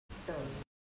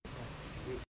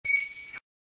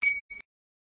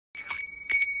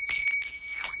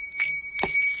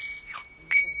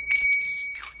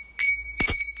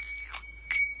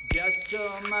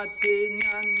Yasomati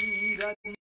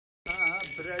Nandana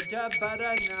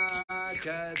Brajabarana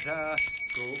Gadha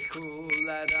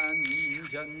Gokula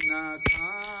Ranjana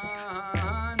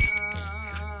Kana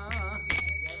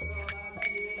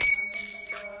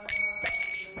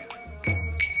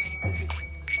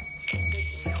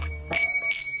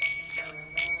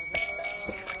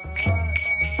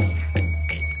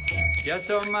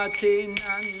Yasomati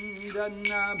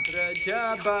Nandana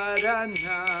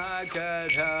Brajabarana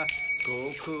Gadha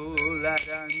Gokula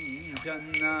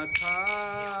Ranjana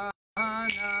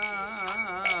Kana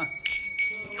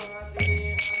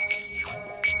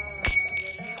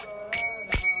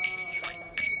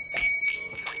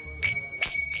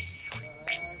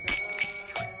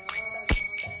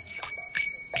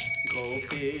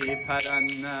Gopi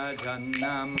Parana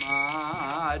Jana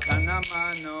Madhana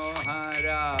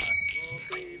Manohara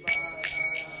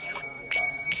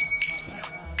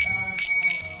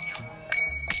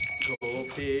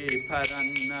Gopi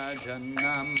Parana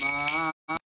Jana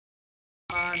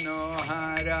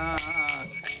Manohara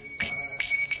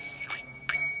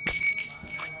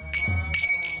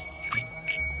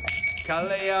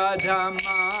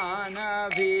Kalayadhamana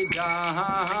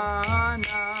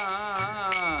Vidhana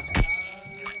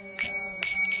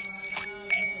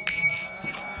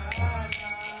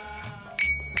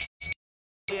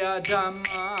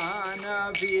Kalayadhamana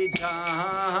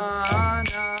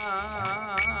Vidhana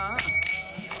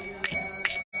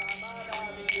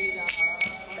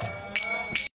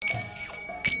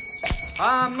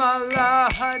Amala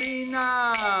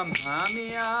Harinam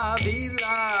Amya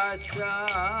Vilasha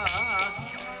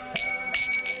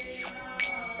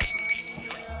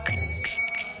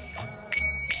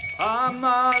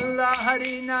Amala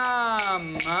Harinam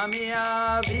Amya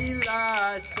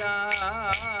Vilasha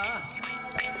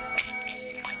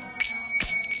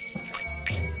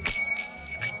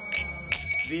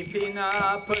Vipina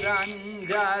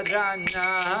Purandarana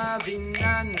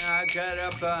Vinana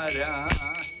Karapara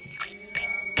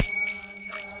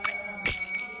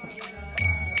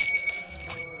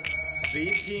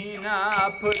Vipina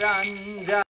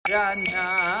Purandarana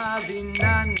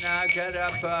Vinana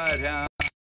Karapara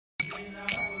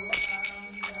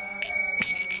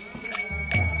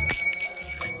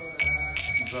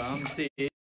Vamsi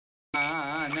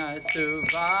Anasuvasa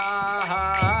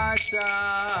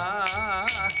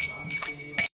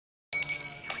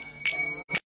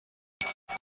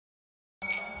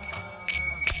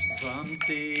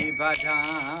Vamsi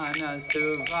Vadana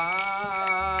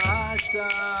Suvasa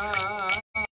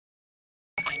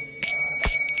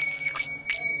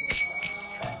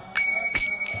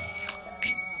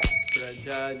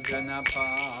Prajajana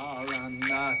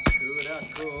Palana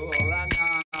Surakulana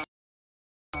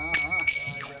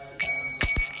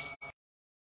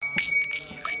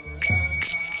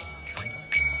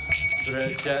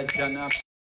Prajajana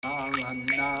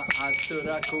Palana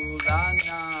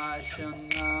Asurakulana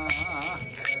Shana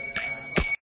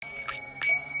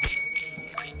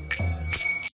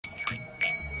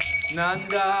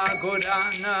Nanda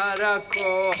Godana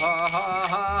Rakohala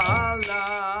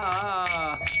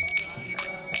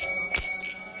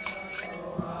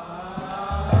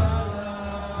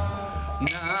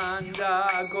Nanda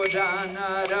Godana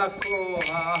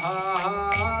Rakohala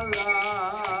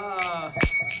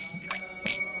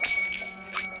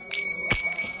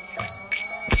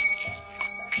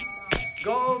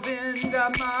Govinda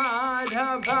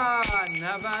Madhava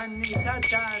Navanita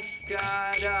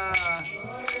Taskara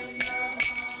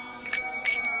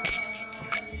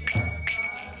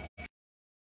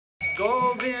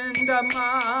Govinda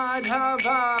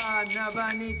Madhava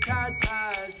Navanita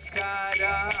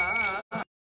Taskara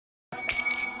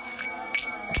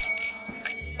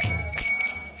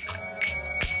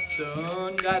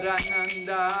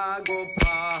Sundarananda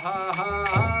Gopala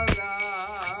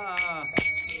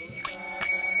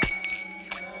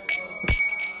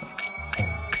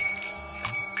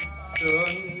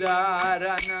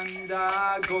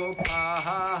Sundarananda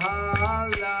Gopala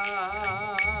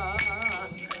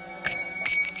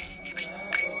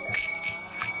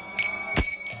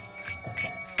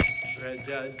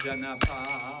Vrajajana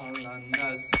Palana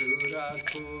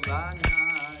Surakulana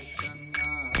Shana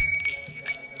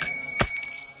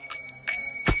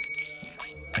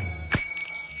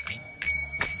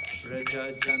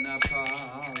Vrajajana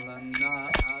Palana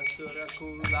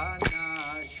Asurakulana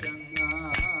Shana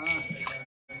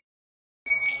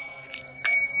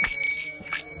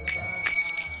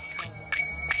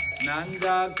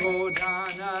Nanda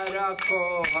Kodana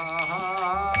Rakohala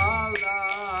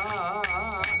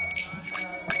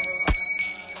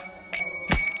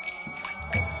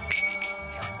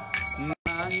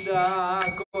Nanda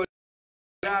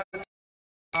Kodana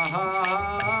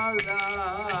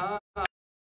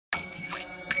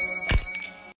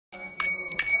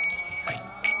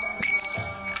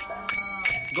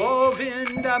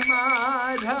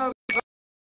Madhava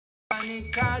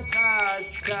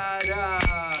Nikataskara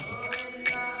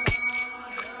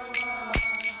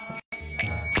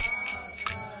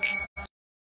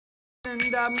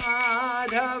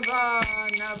Madhava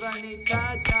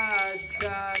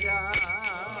Navanitataskara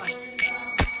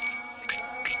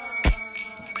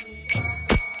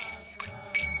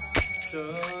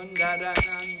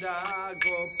Sundarananda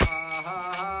Gopala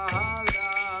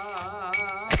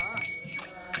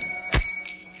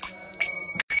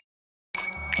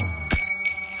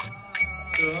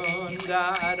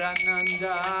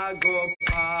Sundarananda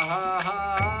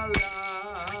Gopala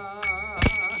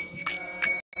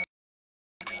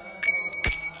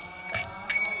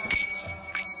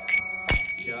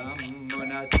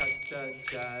Yamuna Tatta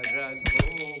Chara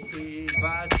Gopi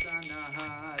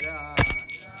Vasanahara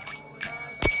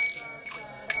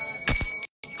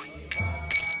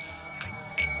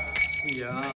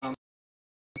Yamuna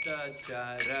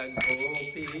Chara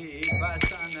Gopi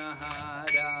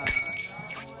Vasanahara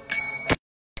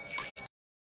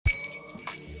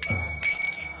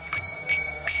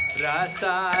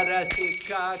Rasa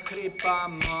Rasika Kripa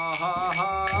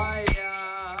Mahaya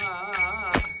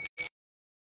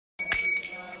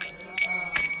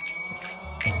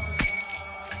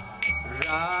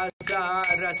Rasa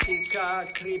Rasika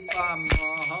Kripa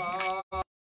Mahaya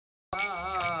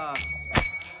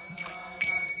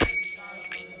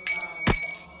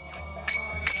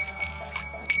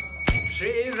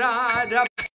Shri Radha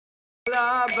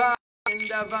Lava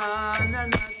Indavana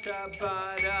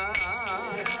Natapara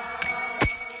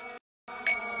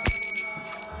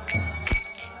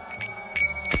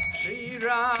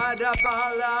Radha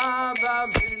Balava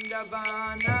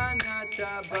Vrindavana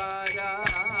Natabara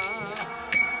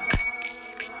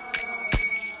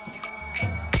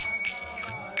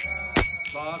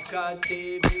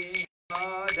Bhakti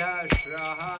Vinada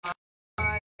Shrahaya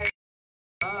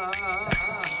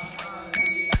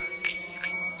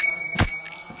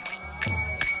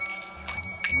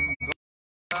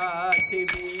Bhakti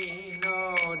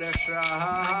Vinada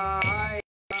Shrahaya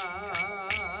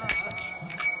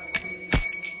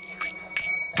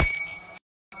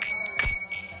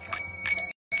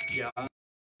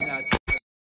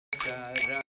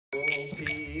Yanatara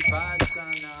Gopi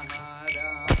Vasanahara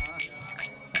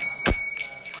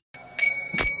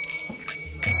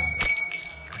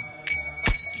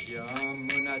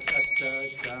Yamuna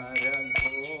Tattara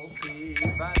Gopi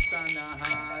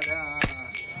Vasanahara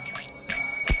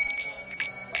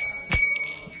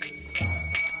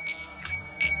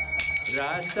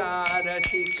Rasa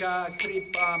Rasika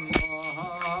Kripa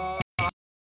Moha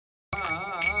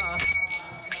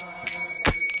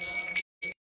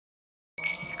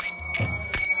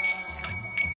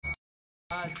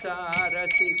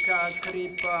Sarasika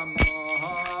Kripa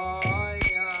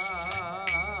Mohaya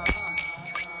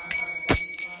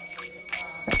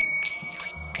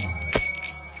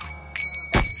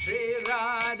Shri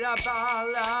Radha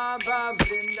Balava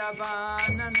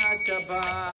Vrindavana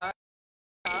Natapara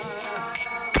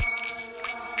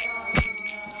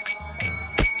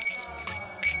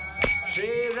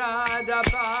Shri Radha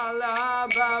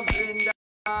Balava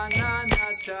Vrindavana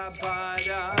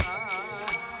Natapara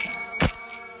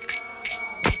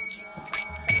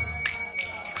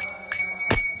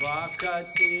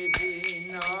Bhakti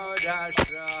Vinada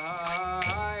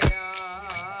Shrahaya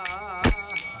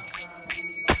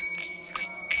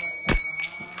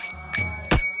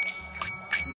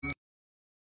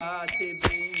Bhakti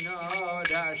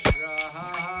Vinada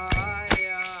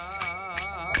Shrahaya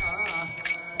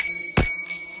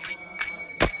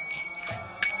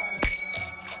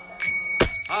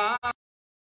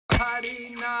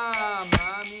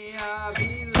Harinamami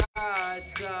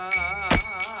Abhilasa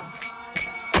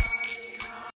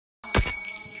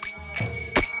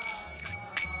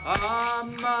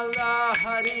Amala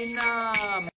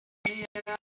Harinam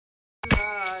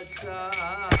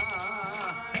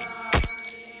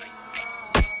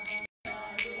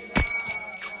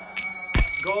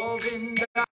Govinda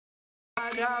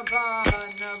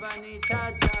Radhavana Vanita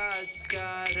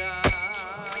Taskara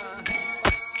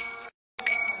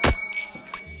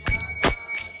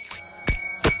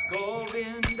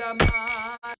Govinda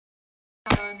Madhana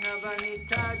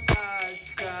Vanita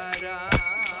Taskara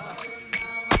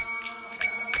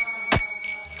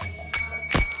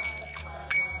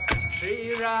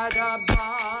Shri Radha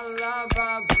Balava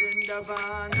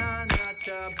Vrindavana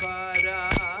Natapara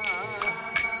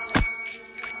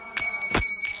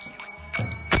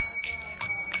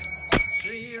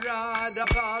Shri Radha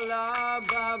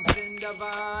Balava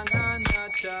Vrindavana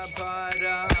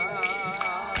Natapara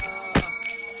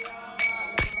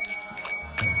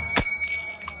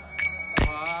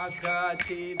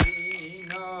Bhakti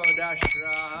Vinodashraya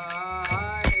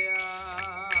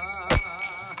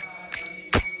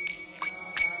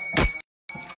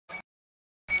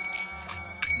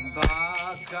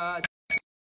Bhakti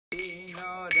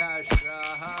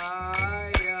Vinodashraya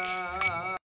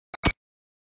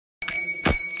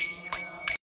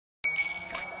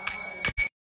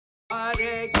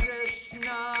Hare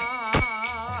Krishna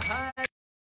Hare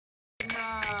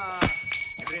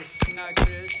Krishna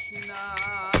Krishna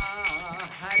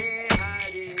Hare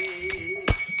Hare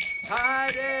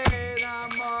Hare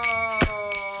Rama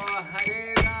Hare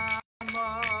Rama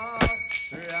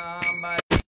Rama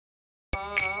Rama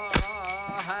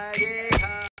Hare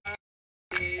Hare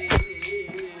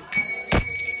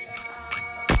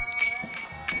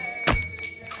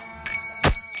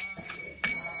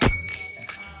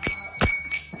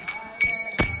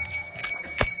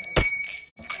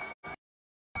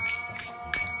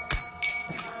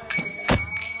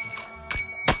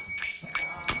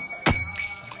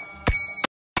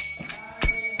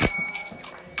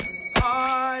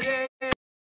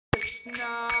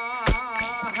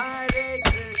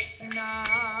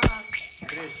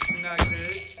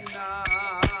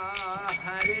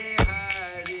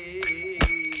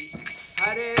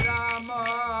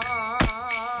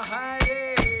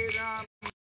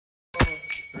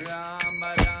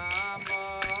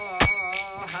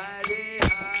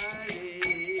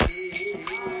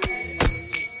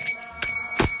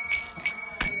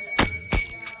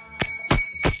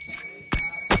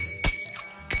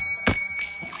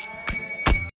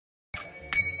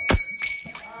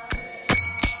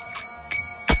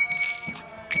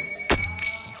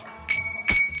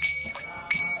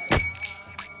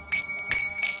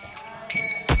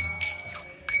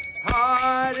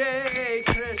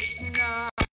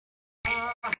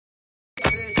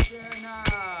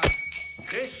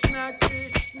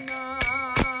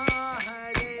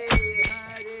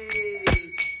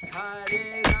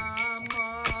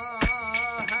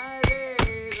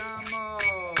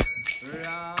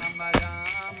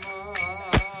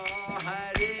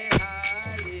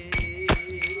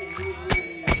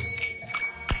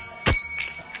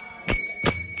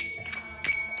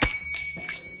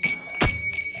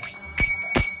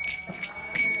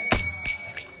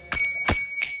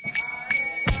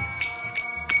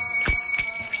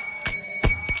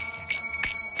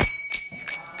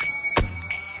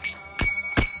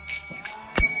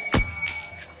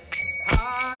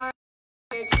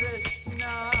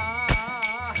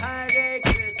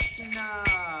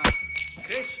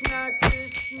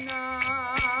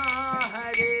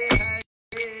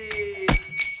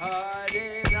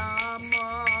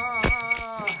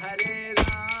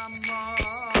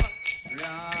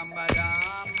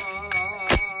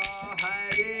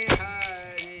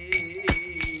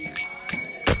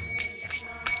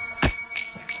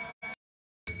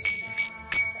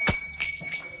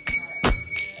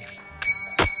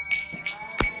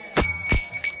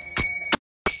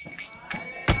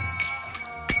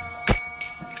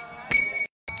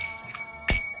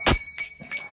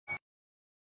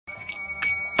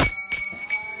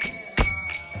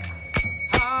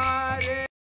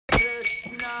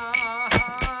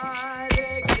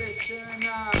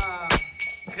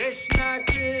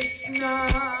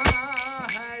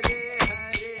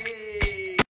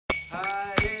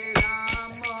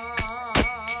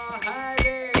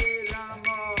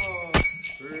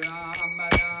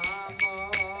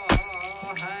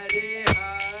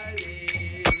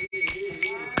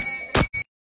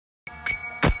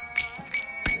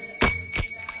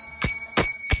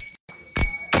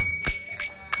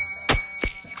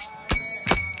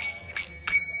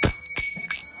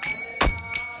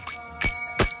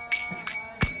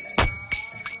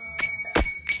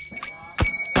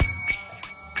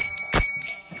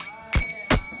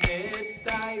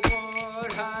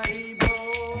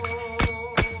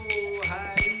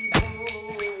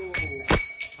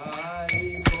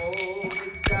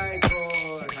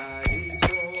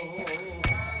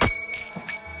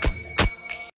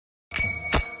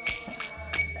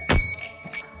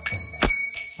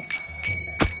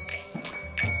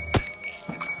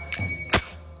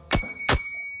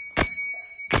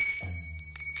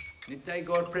Nitai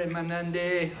Gaur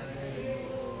Premanande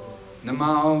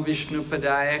Namo Vishnu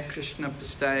Padaya Krishna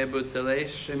Pastaya Bhutale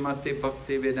Srimati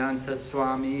Bhaktivedanta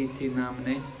Swami Iti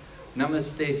Namne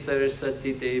Namaste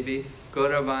Sarasvati Devi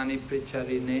Gauravani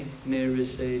Pricharine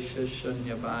Nirvisesha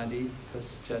Shunyavadi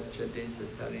Paschacha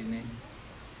Desatarine.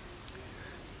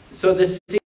 So this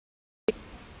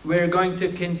we're going to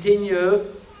continue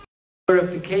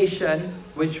glorification,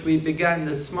 which we began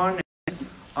this morning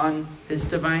on His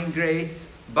Divine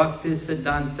Grace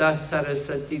Bhaktisiddhanta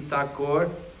Sarasvati Thakur,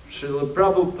 Srila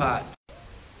Prabhupada.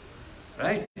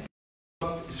 Right?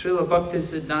 Srila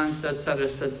Bhaktisiddhanta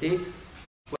Sarasvati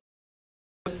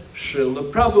was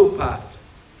Srila Prabhupada.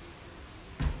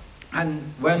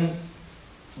 And when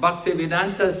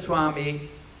Bhaktivedanta Swami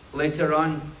later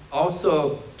on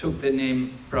also took the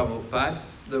name Prabhupada,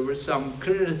 there was some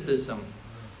criticism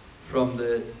from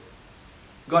the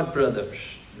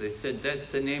godbrothers. They said,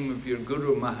 that's the name of your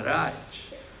Guru Maharaj.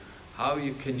 How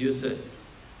you can use it?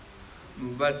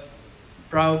 But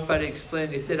Prabhupada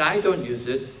explained, he said, I don't use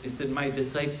it. He said, my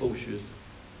disciples use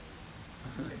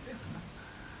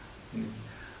it.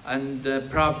 And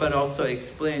Prabhupada also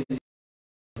explained,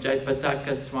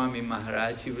 Jayapataka Swami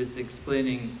Maharaj, he was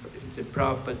explaining, he said,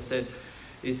 Prabhupada said,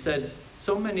 he said,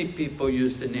 so many people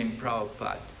use the name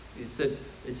Prabhupada. He said,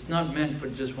 it's not meant for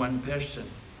just one person.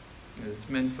 It's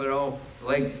meant for all,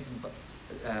 like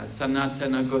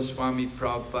Sanatana Goswami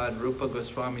Prabhupada, Rupa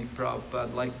Goswami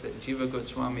Prabhupada, like the Jiva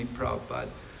Goswami Prabhupada.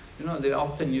 You know, they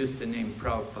often use the name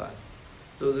Prabhupada.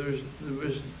 So there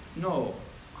was no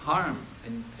harm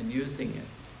in using it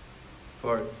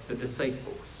for the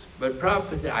disciples. But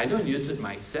Prabhupada said, I don't use it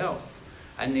myself.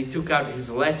 And he took out his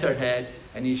letterhead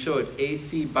and he showed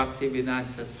A.C.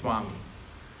 Bhaktivedanta Swami.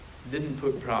 Didn't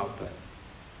put Prabhupada.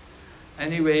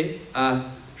 Anyway,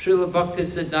 Srila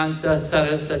Bhaktisiddhanta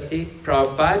Sarasvati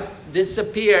Prabhupada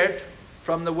disappeared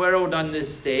from the world on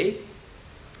this day.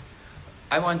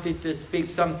 I wanted to speak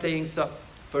some things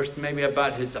first maybe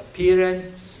about his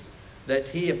appearance, that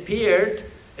he appeared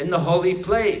in the holy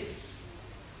place.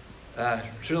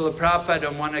 Srila Prabhupada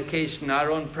on one occasion,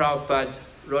 our own Prabhupada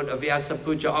wrote a Vyasa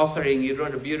Puja offering. He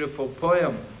wrote a beautiful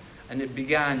poem and it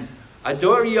began,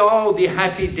 adore ye all the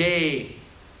happy day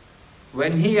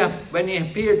when he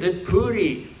appeared at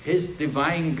Puri, his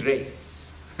divine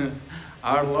grace.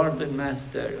 Our Lord and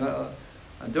Master,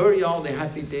 adore ye all the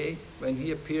happy day when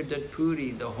he appeared at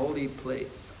Puri, the holy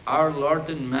place. Our Lord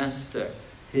and Master,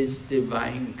 his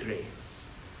divine grace.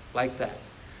 Like that.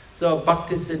 So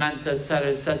Bhaktisiddhanta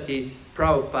Sarasvati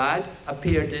Prabhupada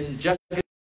appeared in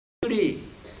Jagadpuri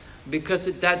because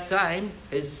at that time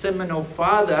his seminal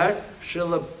father,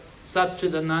 Srila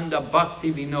Satchidananda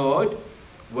Bhakti Vinod,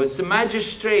 was the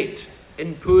magistrate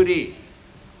in Puri.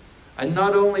 And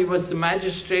not only was the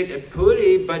magistrate at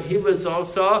Puri, but he was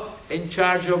also in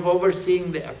charge of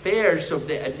overseeing the affairs of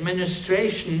the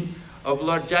administration of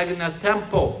Lord Jagannath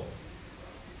Temple.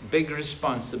 Big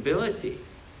responsibility.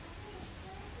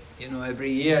 You know,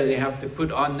 every year they have to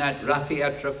put on that Rath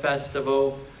Yatra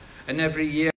festival, and every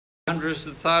year hundreds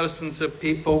of thousands of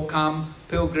people come,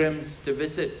 pilgrims, to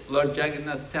visit Lord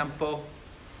Jagannath Temple.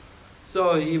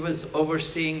 So he was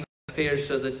overseeing the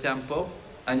affairs of the temple,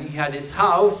 and he had his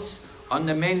house on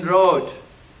the main road,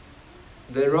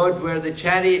 the road where the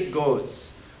chariot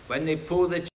goes. When they pull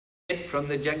the chariot from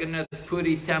the Jagannath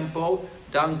Puri temple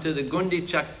down to the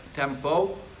Gundichak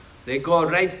temple, they go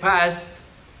right past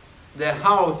the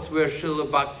house where Srila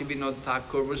Bhaktivinoda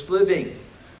Thakur was living.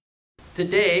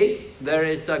 Today, there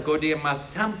is a Gaudiya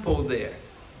Math temple there.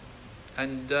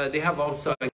 And they have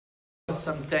also a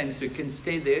sometimes you can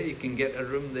stay there, you can get a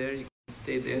room there, you can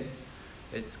stay there.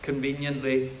 It's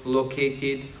conveniently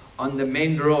located on the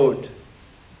main road.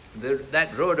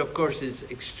 That road, of course, is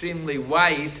extremely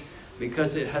wide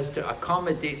because it has to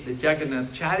accommodate the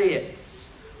Jagannath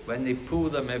chariots when they pull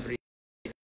them every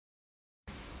day.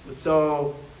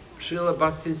 So Srila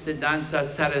Bhaktisiddhanta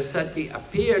Sarasvati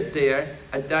appeared there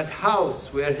at that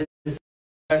house where his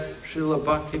Srila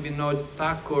Bhaktivinoda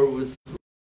Thakur was.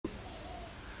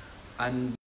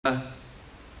 And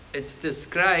it's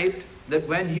described that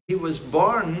when he was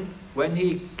born, when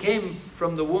he came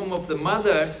from the womb of the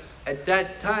mother, at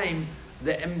that time,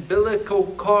 the umbilical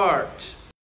cord,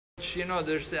 you know,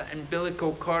 there's the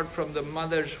umbilical cord from the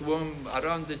mother's womb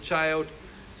around the child.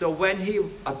 So when he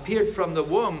appeared from the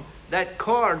womb, that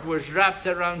cord was wrapped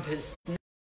around his neck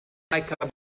like a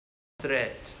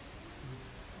thread.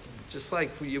 Just like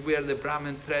you wear the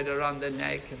Brahmin thread around the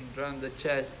neck and around the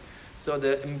chest. So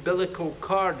the umbilical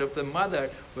cord of the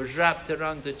mother was wrapped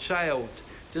around the child,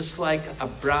 just like a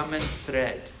Brahmin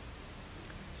thread.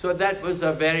 So that was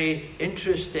a very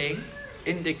interesting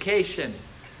indication,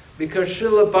 because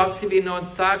Srila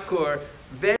Bhaktivinoda Thakur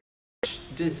very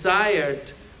much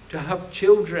desired to have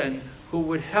children who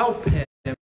would help him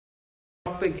in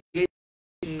the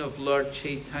propagation of Lord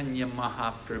Chaitanya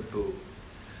Mahaprabhu.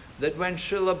 That when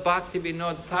Srila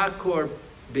Bhaktivinoda Thakur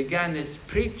began his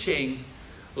preaching,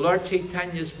 Lord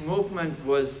Chaitanya's movement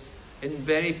was in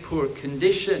very poor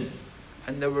condition,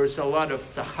 and there was a lot of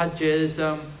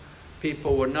sahajism,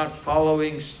 people were not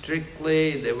following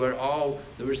strictly. There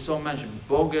was so much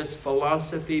bogus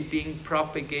philosophy being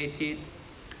propagated.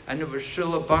 And it was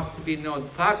Srila Bhakti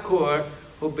Thakur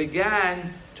who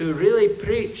began to really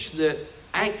preach the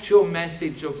actual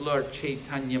message of Lord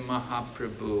Chaitanya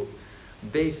Mahaprabhu,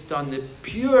 based on the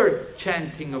pure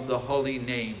chanting of the holy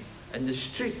name and the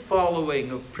strict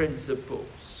following of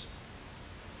principles.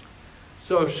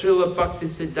 So Srila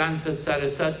Bhaktisiddhanta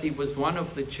Sarasvati was one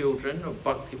of the children of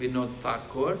Bhaktivinoda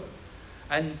Thakur,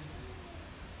 and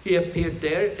he appeared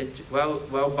there while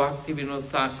Bhaktivinoda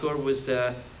Thakur was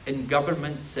in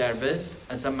government service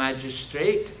as a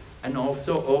magistrate and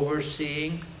also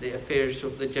overseeing the affairs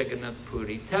of the Jagannath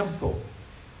Puri temple.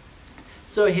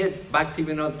 So here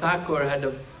Bhaktivinoda Thakur had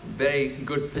a very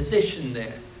good position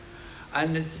there.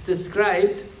 And it's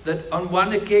described that on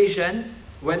one occasion,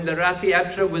 when the Rath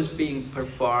Yatra was being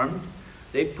performed,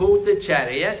 they pulled the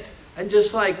chariot, and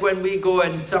just like when we go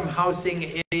in some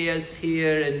housing areas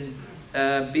here in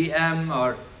BM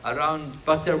or around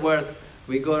Butterworth,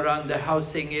 we go around the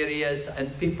housing areas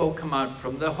and people come out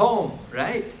from their home,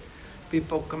 right?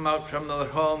 People come out from their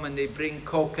home and they bring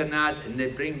coconut and they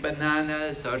bring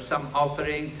bananas or some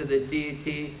offering to the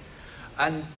deity,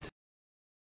 and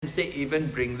they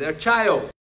even bring their child,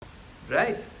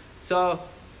 right? So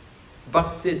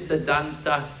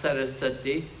Bhaktisiddhanta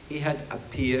Sarasvati, he had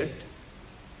appeared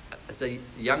as a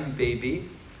young baby,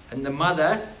 and the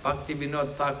mother,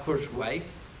 Bhaktivinoda Thakur's wife,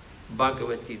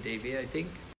 Bhagavati Devi, I think,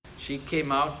 she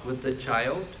came out with the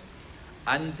child,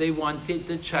 and they wanted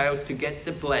the child to get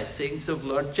the blessings of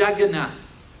Lord Jagannath.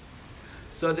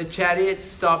 So the chariot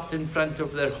stopped in front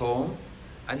of their home,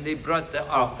 and they brought the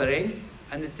offering,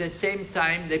 and at the same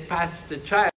time they passed the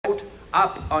child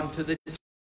up onto the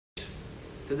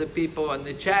to the people on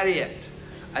the chariot.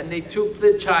 And they took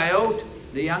the child,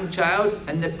 the young child,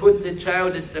 and they put the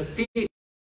child at the feet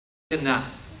of Vigna.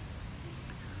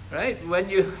 Right? When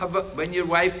your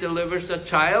wife delivers a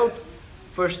child,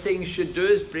 first thing you should do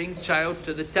is bring child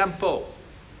to the temple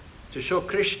to show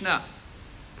Krishna.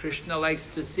 Krishna likes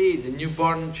to see the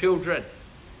newborn children,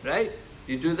 right?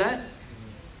 You do that?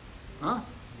 Huh?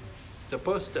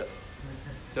 Supposed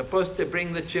to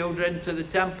bring the children to the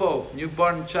temple.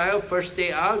 Newborn child, first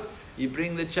day out, you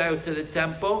bring the child to the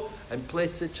temple and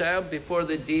place the child before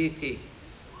the deity,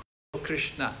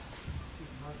 Krishna.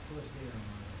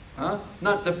 Huh?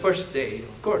 Not the first day,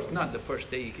 of course, not the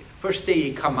first day. First day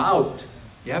you come out,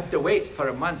 you have to wait for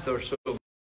a month or so.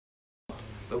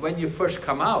 But when you first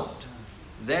come out,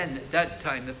 then at that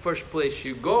time, the first place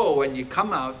you go when you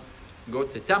come out, go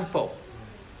to temple,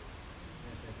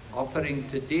 offering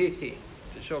to deity,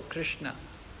 to show Krishna.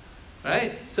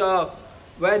 Right? So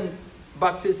when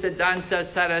Bhaktisiddhanta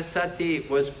Sarasvati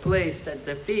was placed at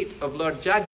the feet of Lord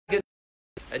Jagannath,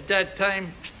 at that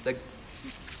time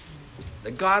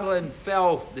the garland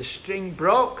fell, the string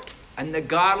broke, and the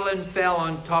garland fell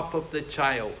on top of the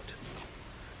child.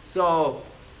 So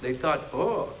they thought,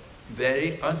 oh,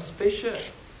 very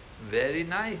auspicious, very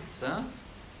nice, huh?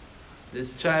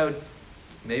 This child,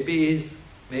 maybe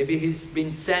he's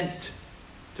been sent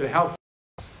to help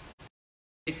us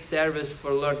make service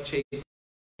for Lord Chaitanya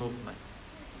movement.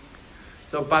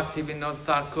 So Bhaktivinoda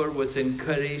Thakur was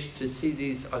encouraged to see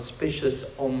these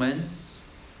auspicious omens,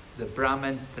 the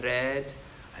Brahman thread,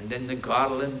 and then the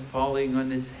garland falling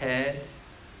on his head.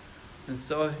 And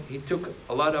so he took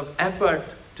a lot of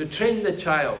effort to train the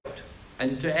child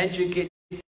and to educate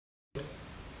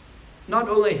not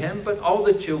only him, but all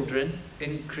the children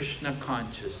in Krishna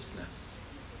consciousness.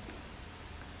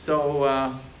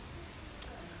 So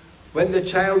when the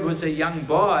child was a young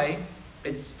boy,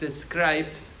 it's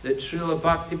described that Srila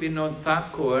Bhaktivinoda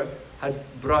Thakur had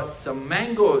brought some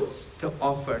mangoes to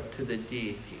offer to the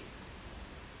deity.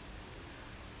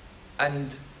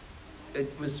 And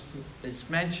it's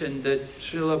mentioned that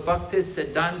Srila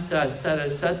Bhaktisiddhanta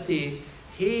Sarasvati,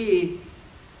 he,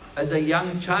 as a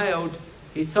young child,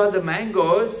 he saw the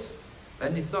mangoes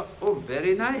and he thought, oh,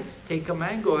 very nice, take a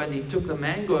mango. And he took the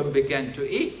mango and began to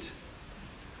eat.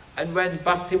 And when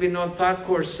Bhaktivinoda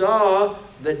Thakur saw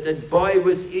that the boy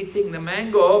was eating the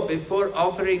mango before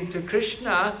offering to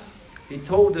Krishna, he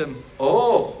told him,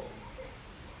 oh,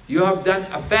 you have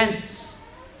done offense.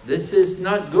 This is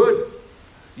not good.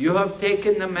 You have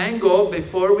taken the mango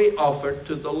before we offer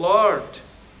to the Lord.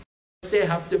 They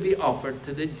have to be offered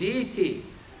to the deity.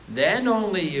 Then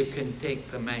only you can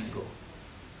take the mango.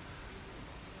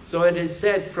 So it is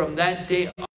said from that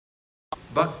day on,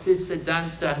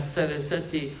 Bhaktisiddhanta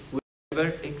Sarasvati would never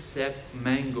accept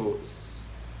mangoes.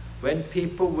 When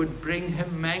people would bring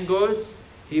him mangoes,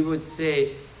 he would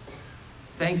say,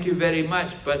 thank you very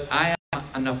much, but I am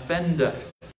an offender.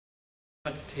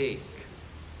 not take.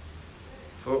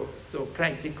 So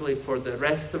practically for the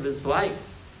rest of his life,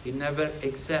 he never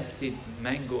accepted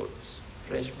mangoes,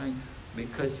 fresh mangoes,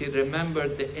 because he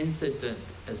remembered the incident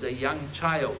as a young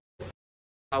child,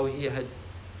 how he had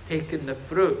taken the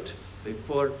fruit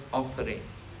before offering.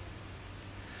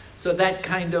 So that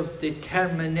kind of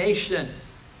determination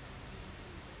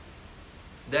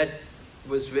that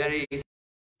was very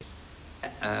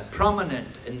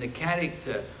prominent in the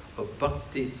character of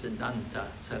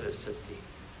Bhaktisiddhanta Sarasvati.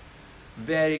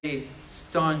 Very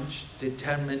staunch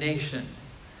determination.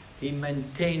 He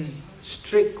maintained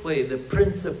strictly the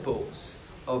principles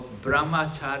of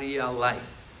brahmacharya life.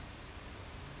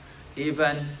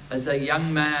 Even as a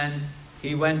young man,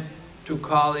 he went to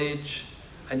college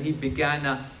and he began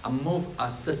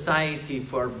a society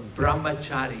for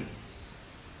brahmacharis.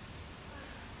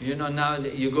 You know, now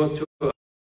that you go to,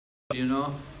 you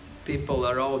know, people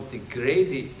are all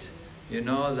degraded. You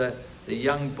know, that the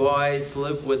young boys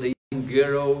live with the young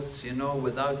girls, you know,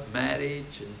 without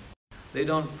marriage, and they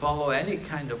don't follow any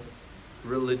kind of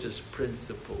religious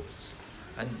principles.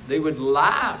 And they would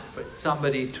laugh at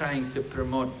somebody trying to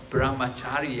promote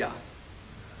brahmacharya.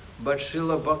 But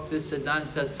Srila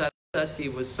Bhaktisiddhanta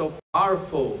Sarasvati was so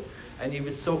powerful and he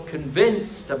was so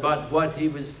convinced about what he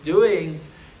was doing,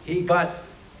 he got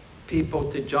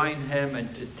people to join him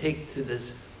and to take to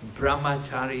this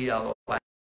brahmacharya life.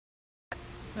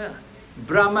 Yeah.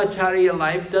 Brahmacharya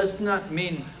life does not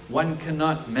mean one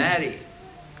cannot marry,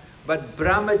 but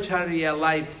brahmacharya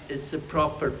life is the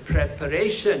proper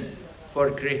preparation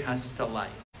for grihastha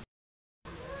life.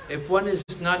 If one is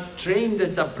not trained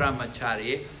as a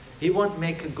brahmachari, he won't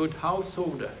make a good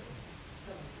householder,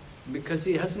 because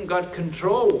he hasn't got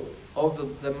control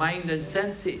of the mind and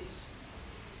senses.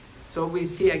 So we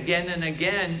see again and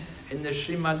again in the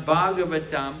Srimad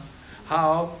Bhagavatam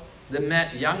how the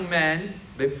young men,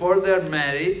 before their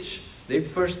marriage, they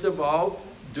first of all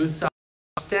do some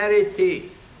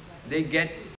austerity. They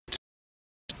get...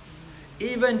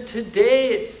 Even today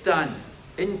it's done.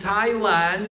 In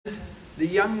Thailand, the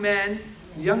young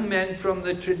men from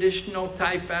the traditional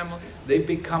Thai family, they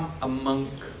become a monk,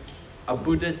 a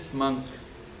Buddhist monk,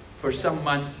 for some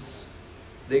months.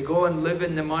 They go and live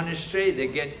in the monastery, they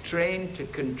get trained to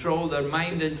control their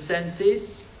mind and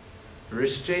senses,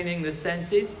 restraining the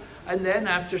senses, and then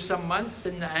after some months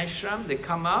in the ashram, they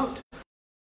come out,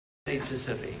 marriage is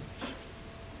arranged.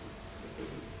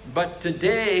 But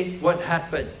today, what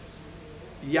happens?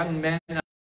 Young men,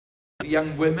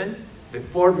 young women,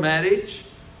 before marriage,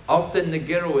 often the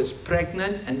girl is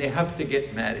pregnant and they have to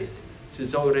get married.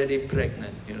 She's already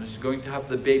pregnant, you know, she's going to have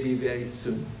the baby very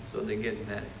soon, so they get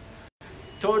married.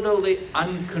 Totally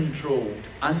uncontrolled,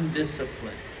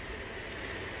 undisciplined.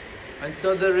 And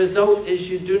so the result is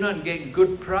you do not get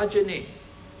good progeny.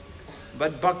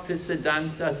 But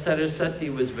Bhaktisiddhanta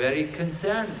Sarasvati was very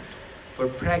concerned for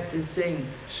practicing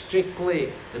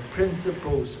strictly the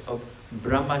principles of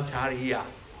brahmacharya.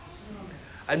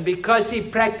 And because he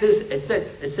practiced, it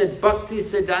said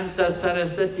Bhaktisiddhanta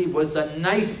Sarasvati was a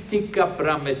Naistika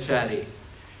brahmachari.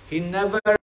 He never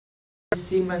allowed his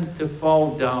semen to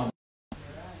fall down.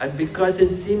 And because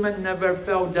his semen never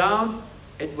fell down,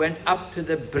 it went up to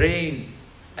the brain.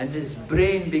 And his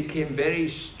brain became very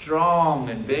strong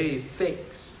and very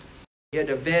fixed. He had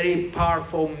a very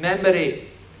powerful memory.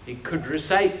 He could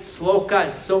recite slokas,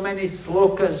 so many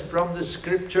slokas from the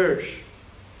scriptures.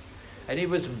 And he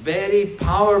was very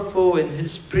powerful in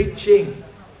his preaching.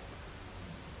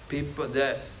 People,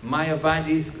 the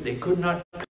Mayavadis, they could not.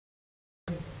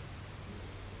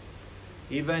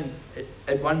 Even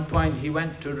at one point he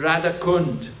went to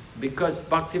Radhakund, because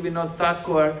Bhaktivinoda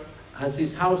Thakur has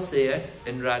his house there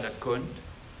in Radhakund.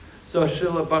 So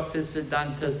Srila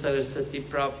Bhaktisiddhanta Saraswati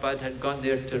Prabhupada had gone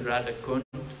there to Radhakund,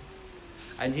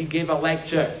 and he gave a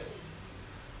lecture.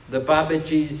 The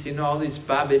Babajis, you know, all these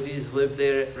Babajis lived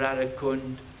there at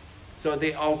Radhakund. So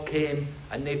they all came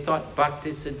and they thought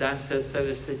Bhaktisiddhanta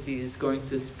Saraswati is going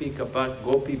to speak about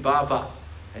Gopi Bhava,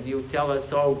 and he'll tell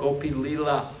us all Gopi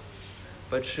Leela.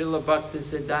 But Srila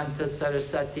Bhaktisiddhanta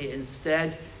Saraswati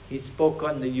instead, he spoke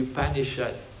on the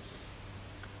Upanishads.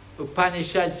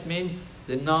 Upanishads mean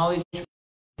the knowledge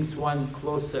brings one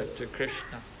closer to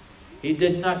Krishna. He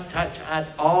did not touch at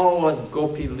all on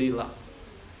Gopi Leela.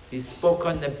 He spoke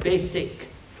on the basic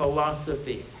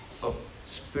philosophy of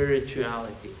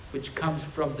spirituality, which comes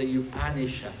from the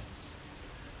Upanishads.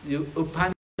 The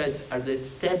Upanishads are the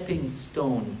stepping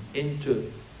stone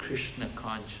into Krishna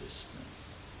consciousness.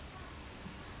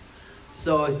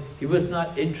 So he was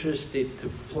not interested to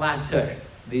flatter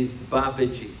these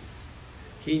Babajis.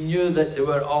 He knew that they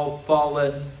were all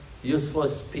fallen,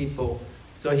 useless people,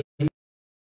 so he gave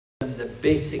them the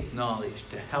basic knowledge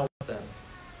to help them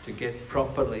to get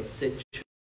properly situated.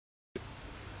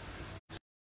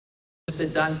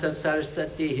 Siddhanta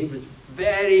Saraswati, he was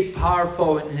very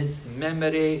powerful in his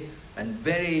memory and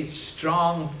very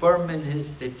strong, firm in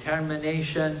his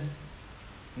determination.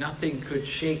 Nothing could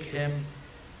shake him.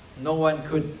 No one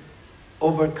could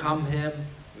overcome him.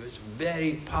 He was a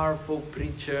very powerful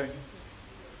preacher.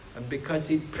 And because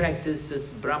he practiced this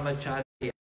brahmacharya,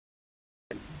 he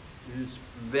was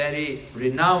very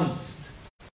renounced.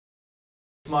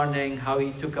 This morning, how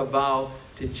he took a vow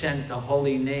to chant the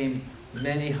holy name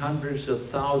many hundreds of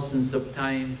thousands of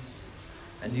times.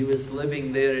 And he was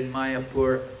living there in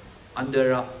Mayapur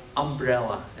under an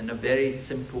umbrella in a very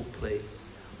simple place,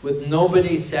 with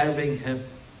nobody serving him.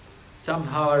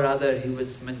 Somehow or other he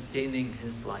was maintaining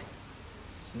his life.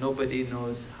 Nobody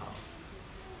knows how.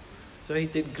 So he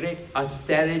did great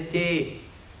austerity,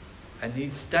 and he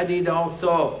studied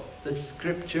also the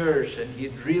scriptures, and he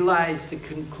realized the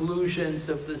conclusions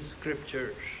of the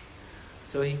scriptures.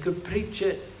 So he could preach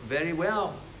it very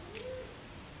well.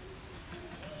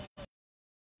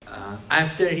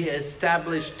 After he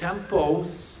established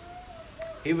temples,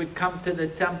 he would come to the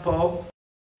temple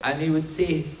and he would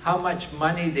see how much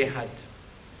money they had.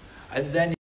 And then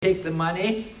he'd take the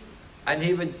money and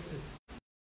he would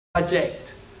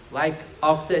project. Like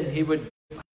often he would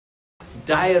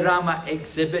diorama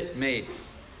exhibit made.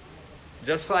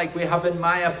 Just like we have in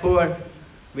Mayapur,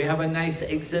 we have a nice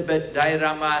exhibit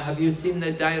diorama. Have you seen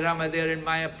the diorama there in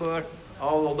Mayapur?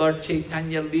 Oh, Lord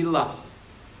Chaitanya Leela.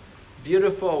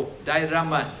 Beautiful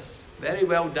dioramas, very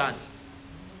well done.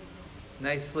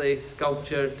 Nicely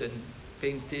sculptured and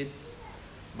painted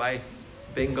by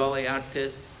Bengali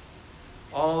artists.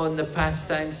 All in the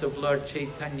pastimes of Lord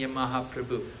Chaitanya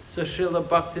Mahaprabhu. So Srila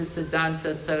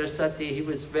Bhaktisiddhanta Saraswati, he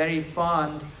was very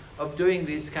fond of doing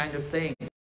these kind of things.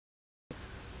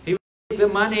 He would take the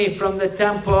money from the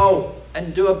temple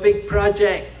and do a big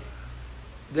project.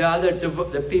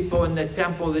 The people in the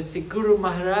temple, they say, Guru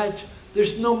Maharaj,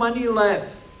 there's no money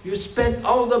left. You spent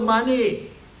all the money.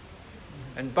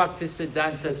 And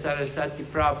Bhaktisiddhanta Saraswati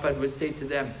Prabhupada would say to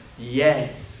them,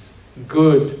 yes,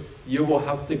 good. You will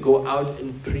have to go out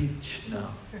and preach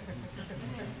now.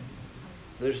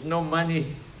 There's no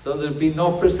money, so there'll be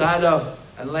no prasadam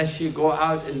unless you go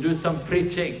out and do some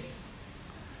preaching.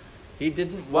 He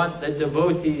didn't want the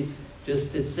devotees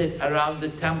just to sit around the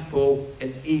temple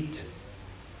and eat.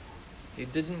 He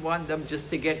didn't want them just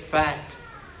to get fat.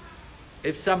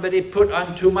 If somebody put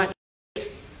on too much,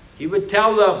 he would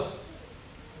tell them,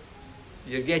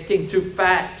 you're getting too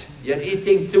fat, you're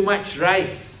eating too much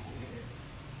rice.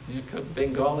 You got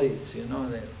Bengalis, you know,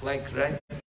 they like rice.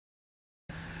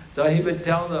 So he would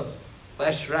tell them,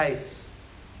 less rice,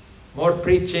 more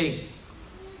preaching,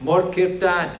 more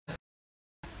kirtan.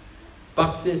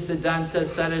 Bhaktisiddhanta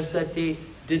Saraswati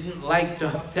didn't like to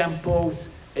have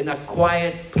temples in a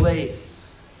quiet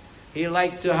place. He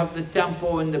liked to have the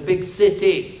temple in the big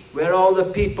city where all the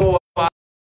people are.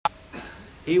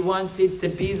 He wanted to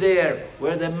be there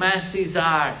where the masses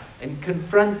are and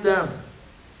confront them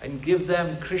and give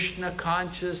them Krishna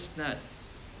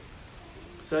consciousness.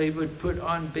 So he would put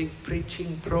on big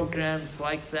preaching programs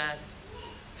like that,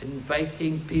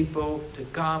 inviting people to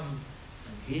come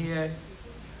and hear.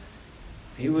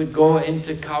 He would go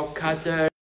into Calcutta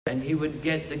and he would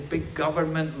get the big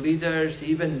government leaders,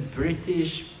 even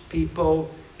British people,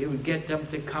 he would get them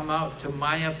to come out to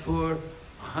Mayapur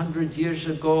 100 years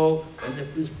ago, and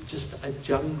it was just a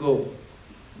jungle.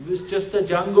 It was just a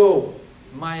jungle,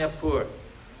 Mayapur.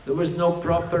 There was no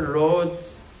proper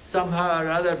roads. Somehow or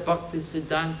other,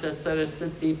 Bhaktisiddhanta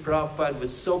Saraswati Prabhupada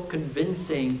was so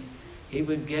convincing, he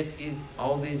would get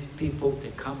all these people to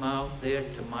come out there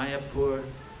to Mayapur,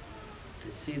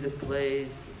 to see the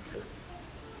place, to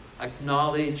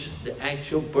acknowledge the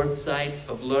actual birth site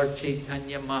of Lord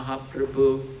Chaitanya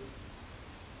Mahaprabhu.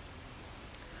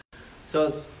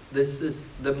 So this is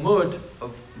the mood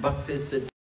of Bhaktisiddhanta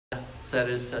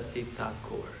Saraswati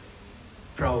Thakur,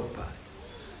 Prabhupada.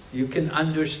 You can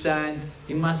understand,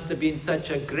 he must have been such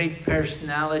a great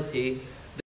personality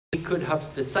that he could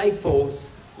have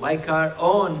disciples like our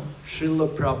own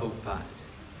Srila Prabhupada.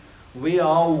 We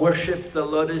all worship the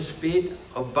lotus feet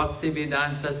of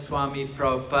Bhaktivedanta Swami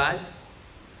Prabhupada.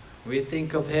 We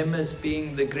think of him as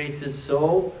being the greatest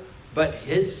soul, but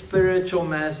his spiritual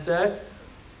master,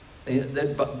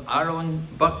 our own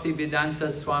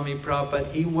Bhaktivedanta Swami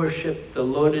Prabhupada, he worshipped the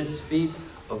lotus feet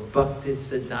of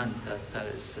Bhaktisiddhanta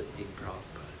Saraswati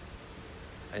Prabhupada.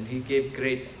 And he gave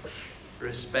great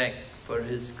respect for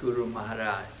his Guru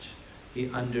Maharaj. He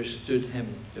understood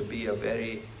him to be a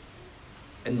very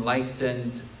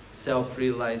enlightened,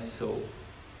 self-realized soul.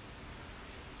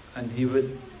 And he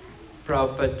would,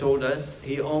 Prabhupada told us,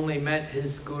 he only met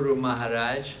his Guru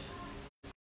Maharaj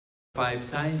 5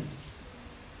 times.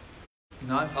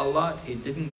 Not a lot. He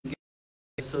didn't get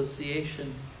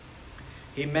association.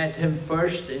 He met him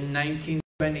first in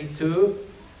 1922.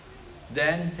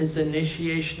 Then his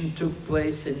initiation took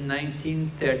place in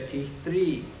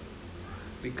 1933.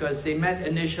 Because they met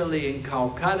initially in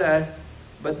Calcutta,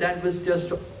 but that was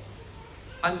just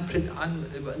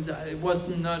it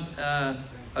wasn't not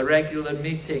a regular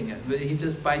meeting. He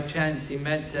just by chance he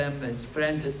met them. His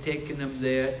friend had taken him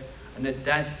there, and at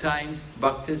that time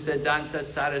Bhaktisiddhanta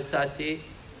Sarasvati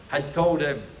had told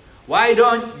him, "Why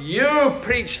don't you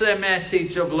preach the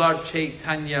message of Lord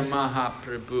Chaitanya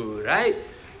Mahaprabhu, right?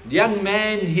 Young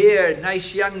man here,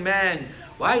 nice young man,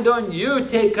 why don't you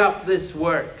take up this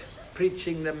work,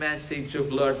 preaching the message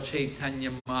of Lord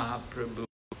Chaitanya Mahaprabhu?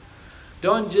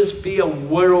 Don't just be a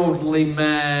worldly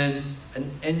man,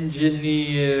 an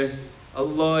engineer, a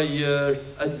lawyer,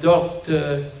 a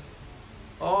doctor.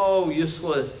 All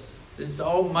useless. It's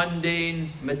all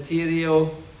mundane,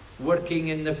 material, working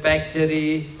in the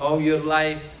factory all your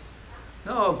life.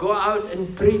 No, go out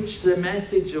and preach the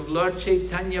message of Lord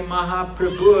Chaitanya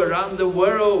Mahaprabhu around the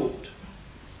world."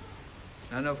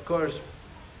 And of course,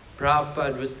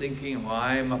 Prabhupada was thinking, well,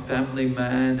 I'm a family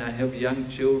man, I have young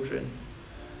children.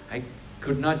 I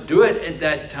could not do it at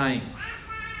that time.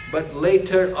 But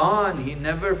later on, he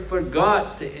never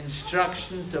forgot the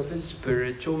instructions of his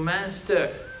spiritual master.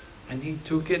 And he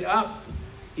took it up.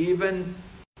 Even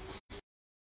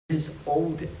in his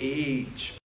old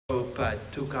age, Prabhupada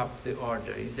took up the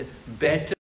order. He said,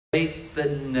 better late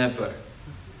than never.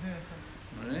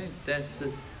 Right? That's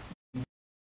this.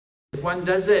 If one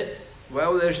does it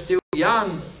while they're still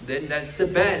young, then that's the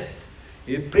best.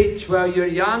 You preach while you're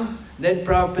young, then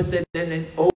Prabhupada said, then in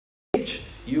old age,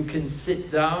 you can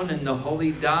sit down in the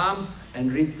holy dham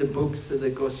and read the books of the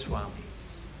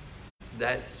Goswamis.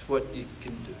 That's what you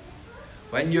can do.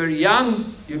 When you're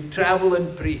young, you travel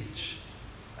and preach.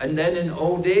 And then in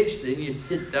old age, then you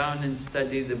sit down and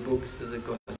study the books of the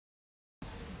Goswamis.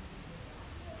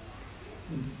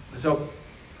 So,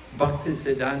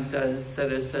 Bhaktisiddhanta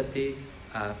Sarasvati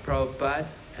Prabhupada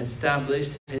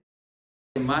established his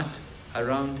mat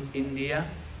around India,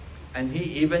 and he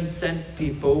even sent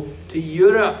people to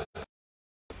Europe.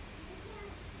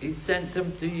 He sent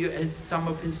them to some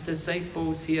of his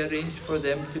disciples. He arranged for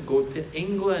them to go to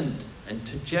England and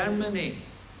to Germany,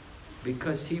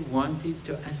 because he wanted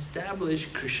to establish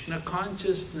Krishna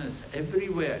consciousness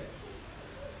everywhere.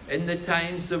 In the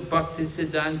times of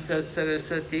Bhaktisiddhanta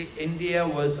Sarasvati, India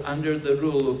was under the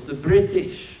rule of the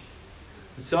British.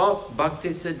 So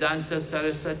Bhaktisiddhanta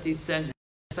Sarasvati sent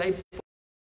disciples to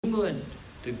England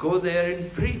to go there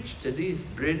and preach to these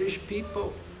British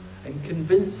people and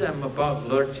convince them about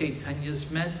Lord Chaitanya's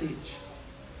message.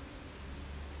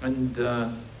 And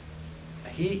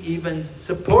he even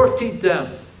supported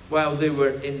them while they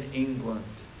were in England.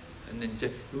 And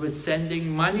he was sending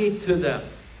money to them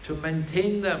to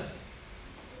maintain them.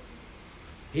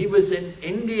 He was in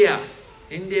India.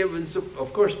 India was,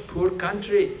 of course, poor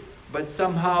country, but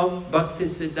somehow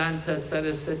Bhaktisiddhanta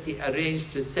Sarasvati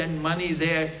arranged to send money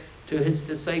there to his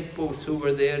disciples who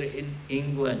were there in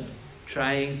England,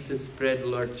 trying to spread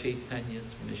Lord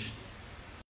Chaitanya's mission.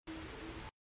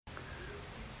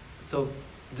 So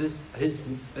his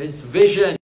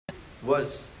vision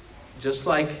was just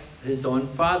like his own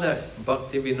father,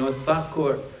 Bhaktivinoda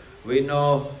Thakur. We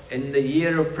know in the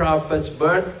year of Prabhupada's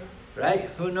birth,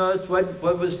 right? Who knows what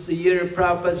was the year of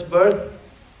Prabhupada's birth?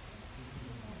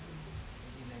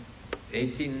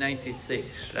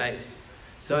 1896, right?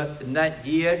 So in that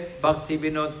year,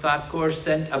 Bhaktivinoda Thakur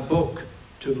sent a book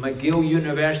to McGill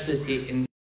University in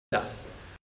Canada,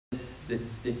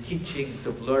 the teachings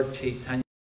of Lord Chaitanya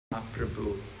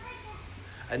Mahaprabhu.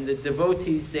 And the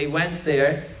devotees, they went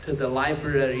there to the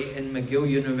library in McGill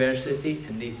University,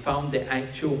 and they found the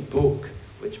actual book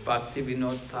which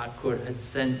Bhaktivinoda Thakur had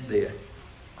sent there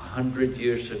 100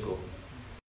 years ago.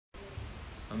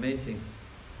 Amazing.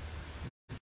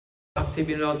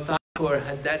 Bhaktivinoda Thakur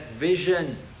had that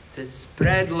vision to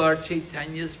spread Lord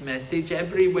Chaitanya's message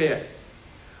everywhere,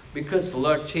 because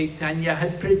Lord Chaitanya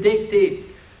had predicted,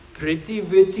 Priti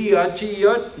Viti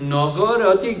Achiyat Nagar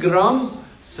Ati Gram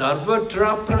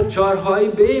Sarvatra Prachar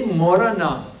Hoibe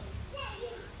Morana.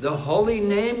 The holy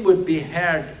name would be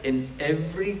heard in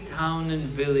every town and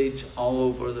village all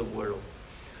over the world.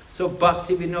 So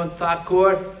Bhaktivinoda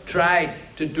Thakur tried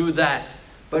to do that.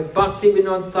 But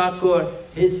Bhaktivinoda Thakur,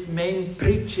 his main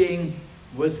preaching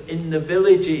was in the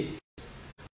villages.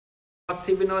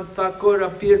 Bhaktivinoda Thakur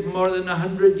appeared more than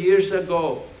 100 years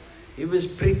ago. He was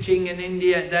preaching in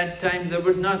India at that time. There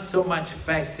were not so much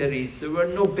factories. There were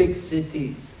no big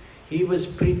cities. He was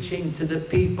preaching to the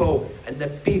people, and the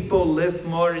people lived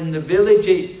more in the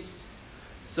villages.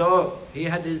 So he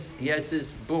has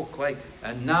his book like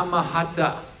a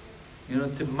Namahata, you know,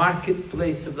 to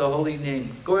marketplace of the holy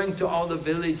name, going to all the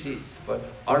villages for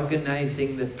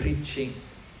organizing the preaching.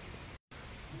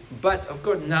 But of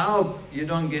course now you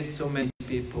don't get so many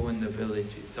people in the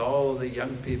villages. All the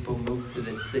young people move to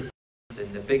the cities,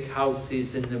 and the big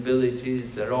houses in the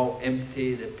villages, they're all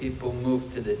empty. The people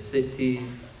move to the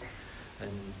cities,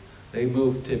 and they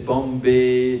move to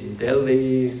Bombay,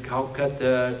 Delhi,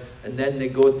 Calcutta, and then they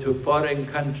go to foreign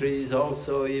countries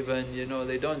also even, you know,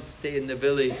 they don't stay in the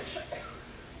village.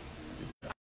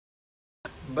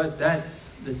 But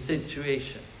that's the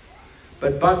situation.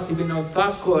 But Bhaktivinoda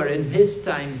Thakur, in his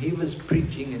time, he was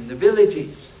preaching in the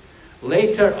villages.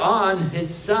 Later on,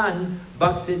 his son,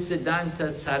 Bhaktisiddhanta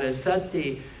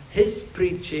Sarasvati, his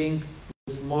preaching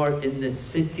was more in the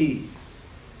cities,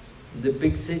 the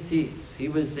big cities. He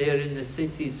was there in the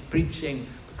cities preaching,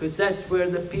 because that's where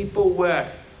the people were.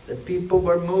 The people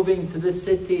were moving to the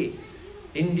city.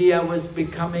 India was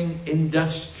becoming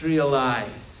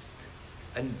industrialized,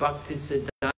 and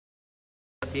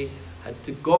Bhaktisiddhanta had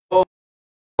to go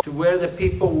to where the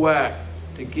people were,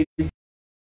 to give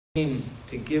him,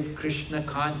 to give Krishna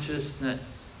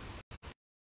consciousness.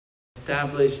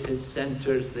 Established his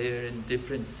centers there in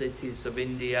different cities of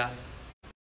India,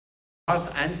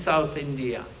 North and South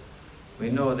India. We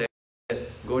know that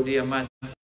Gaudiya Math,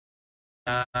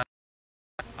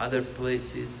 other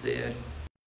places there.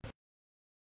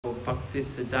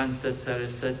 Bhaktisiddhanta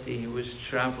Sarasvati, he was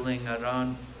traveling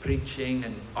around preaching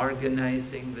and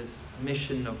organizing this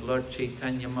mission of Lord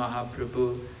Chaitanya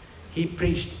Mahaprabhu. He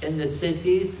preached in the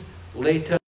cities.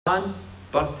 Later on,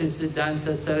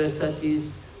 Bhaktisiddhanta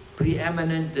Saraswati's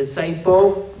preeminent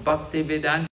disciple,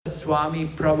 Bhaktivedanta Swami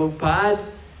Prabhupada,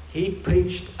 he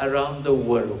preached around the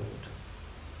world.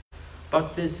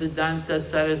 Bhaktisiddhanta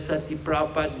Saraswati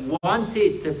Prabhupada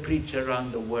wanted to preach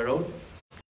around the world,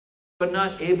 but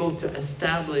not able to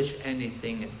establish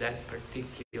anything at that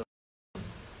particular time.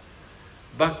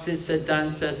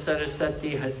 Bhaktisiddhanta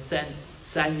Saraswati had sent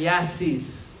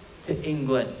sannyasis to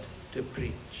England to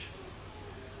preach.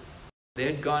 They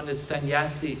had gone as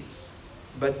sannyasis,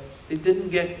 but they didn't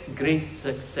get great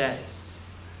success.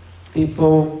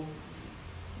 People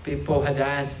had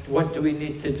asked, what do we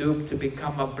need to do to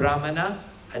become a Brahmana?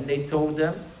 And they told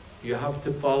them, you have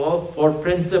to follow 4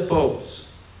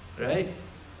 principles, right?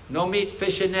 No meat,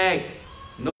 fish and egg,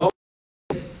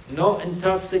 no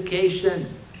intoxication,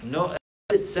 no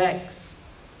illicit sex.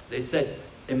 They said,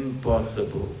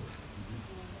 impossible,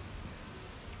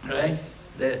 right?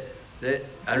 The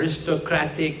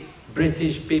aristocratic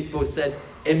British people said,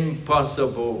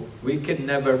 impossible, we can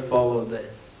never follow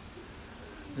this.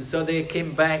 And so they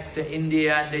came back to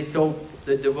India and they told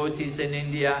the devotees in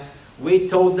India, we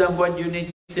told them what you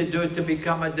need to do to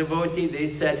become a devotee. They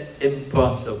said,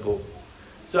 impossible.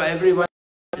 So everyone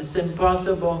said it's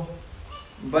impossible.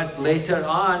 But later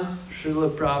on,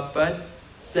 Srila Prabhupada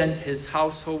sent his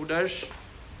householders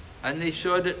and they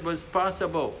showed it was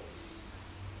possible.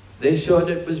 They showed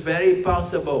it was very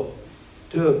possible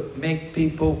to make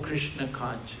people Krishna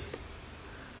conscious.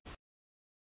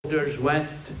 Householders went,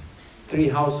 3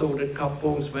 householder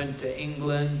couples went to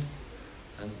England,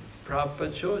 and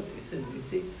Prabhupada showed, he said, you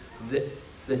see,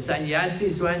 the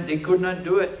sannyasis went, they could not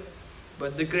do it,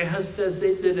 but the grihastas,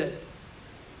 they did it.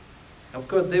 Of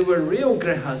course, they were real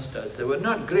grihastas, they were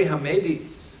not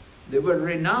grihamedis, they were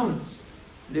renounced.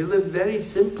 They lived very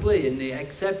simply and they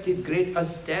accepted great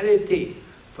austerity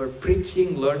for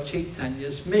preaching Lord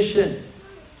Chaitanya's mission.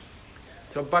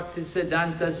 So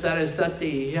Bhaktisiddhanta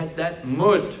Saraswati, he had that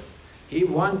mood. He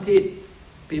wanted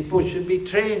people should be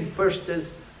trained first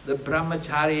as the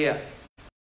brahmacharya.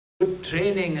 Good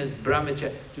training as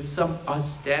brahmacharya, do some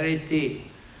austerity.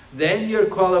 Then you're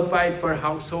qualified for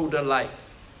householder life.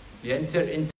 You enter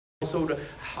into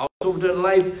householder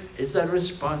life is a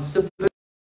responsibility.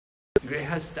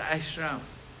 Grihastha ashram.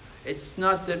 It's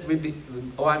not that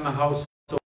oh, I'm a householder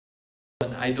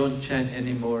and I don't chant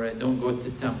anymore, I don't go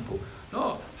to temple.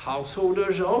 No,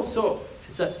 householders also.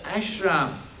 It's an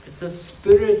ashram. It's a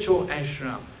spiritual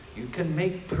ashram. You can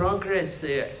make progress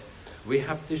there. We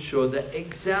have to show the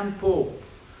example.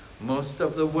 Most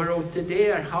of the world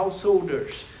today are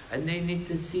householders, and they need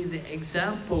to see the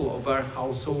example of our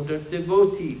householder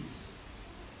devotees.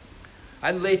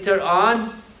 And later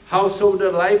on,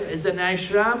 householder life is an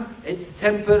ashram. It's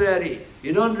temporary.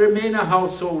 You don't remain a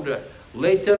householder.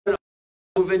 Later on,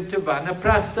 you move into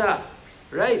vanaprastha.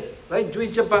 Right? Like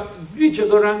Dvija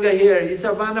Gauranga here, he's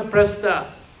a Vanaprastha,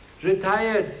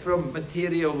 retired from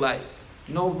material life.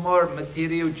 No more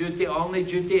material duty, only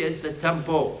duty is the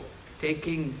temple,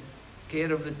 taking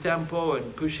care of the temple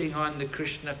and pushing on the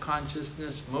Krishna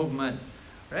consciousness movement.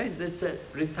 Right? That's a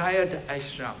retired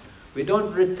ashram. We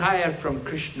don't retire from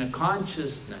Krishna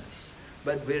consciousness,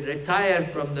 but we retire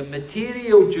from the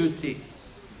material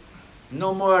duties.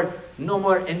 No more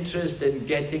interest in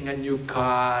getting a new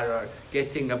car or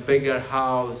getting a bigger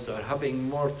house or having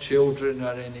more children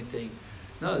or anything.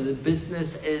 No, the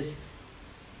business is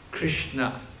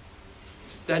Krishna.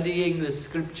 Studying the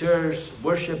scriptures,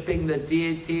 worshipping the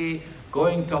deity,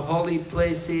 going to holy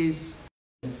places,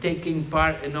 and taking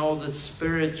part in all the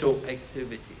spiritual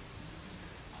activities.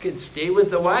 You can stay with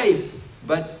the wife,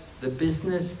 but the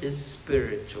business is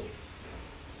spiritual.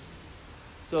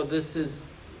 So this is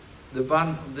the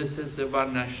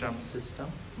Varnashram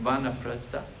system,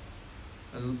 Vanaprastha.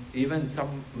 And even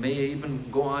some may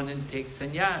even go on and take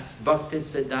sannyas.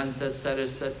 Bhaktisiddhanta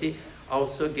Sarasvati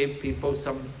also gave people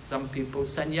some people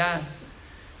sannyas.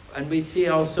 And we see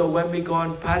also when we go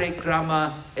on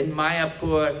parikrama in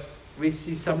Mayapur, we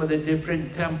see some of the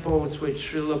different temples which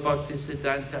Srila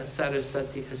Bhaktisiddhanta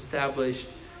Sarasvati established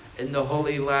in the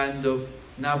holy land of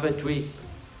Navadvip.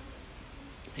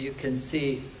 You can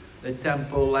see the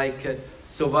temple like at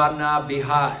Suvarna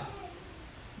Bihar,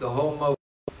 the home of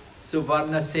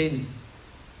Suvarna Sen.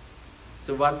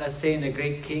 Suvarna Sen, a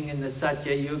great king in the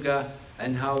Satya Yuga,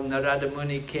 and how Narada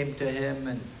Muni came to him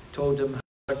and told him how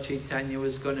Lord Chaitanya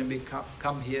was going to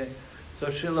come here. So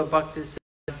Srila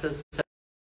Bhaktisiddhanta,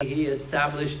 he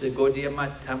established the Gaudiya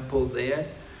Math temple there,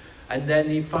 and then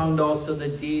he found also the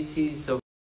deities of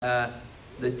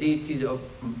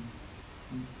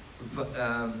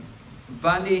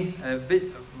Vani,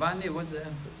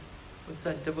 what's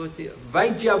that devotee?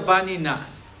 Vijjavanina.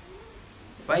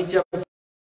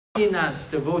 Vijjavanina's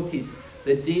devotees,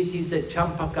 the deities at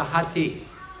Champakahati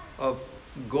of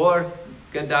Gaur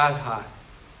Gadadhar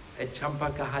at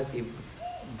Champakahati.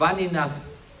 Vaninath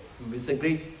was a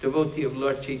great devotee of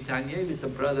Lord Chaitanya. He was a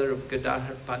brother of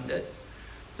Gadadhar Pandit.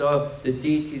 So the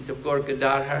deities of Gaur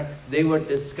Gadadhar, they were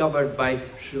discovered by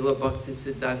Srila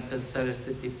Bhaktisiddhanta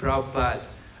Saraswati Prabhupada,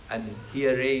 and he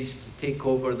arranged to take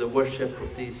over the worship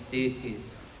of these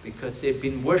deities because they've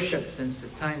been worshipped since the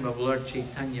time of Lord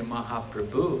Chaitanya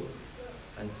Mahaprabhu.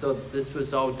 And so this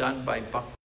was all done by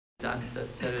Bhaktisiddhanta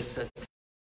Saraswati.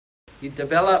 He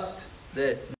developed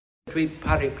the Dvip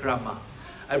Parikrama.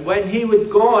 And when he would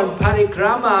go on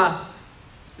Parikrama,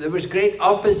 there was great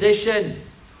opposition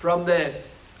from the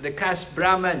caste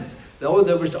Brahmins. Though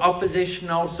there was opposition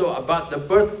also about the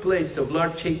birthplace of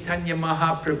Lord Chaitanya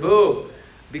Mahaprabhu,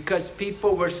 because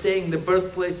people were saying the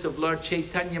birthplace of Lord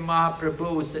Chaitanya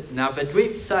Mahaprabhu was at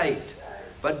Navadvip site.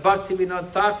 But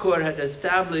Bhaktivinoda Thakur had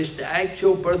established the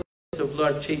actual birthplace of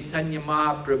Lord Chaitanya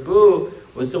Mahaprabhu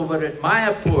was over at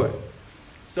Mayapur.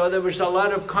 So there was a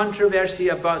lot of controversy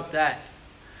about that.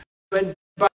 When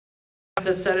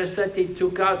Bhaktisiddhanta Saraswati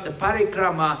took out the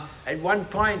parikrama, at one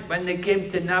point when they came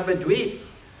to Navadvip,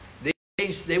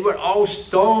 they were all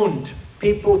stoned.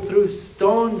 People threw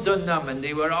stones on them and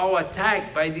they were all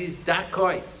attacked by these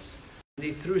dacoits.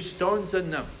 They threw stones on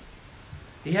them.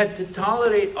 He had to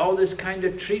tolerate all this kind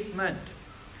of treatment.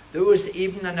 There was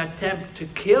even an attempt to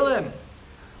kill him.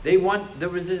 There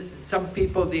was some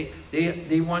people,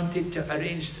 they wanted to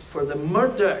arrange for the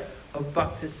murder of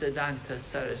Bhaktisiddhanta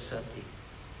Saraswati.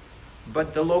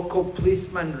 But the local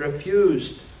policeman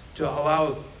refused to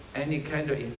allow any kind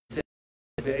of, he said,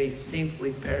 a very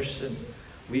saintly person.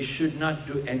 We should not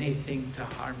do anything to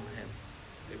harm him.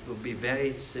 It would be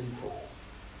very sinful.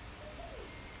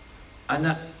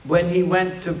 And when he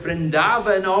went to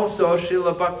Vrindavan also,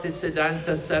 Srila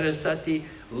Bhaktisiddhanta Saraswati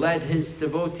led his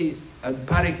devotees on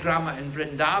parikrama in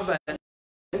Vrindavan.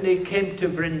 When they came to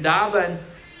Vrindavan,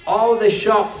 all the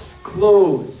shops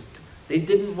closed. They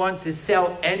didn't want to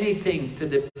sell anything to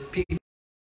the people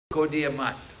of Gaudiya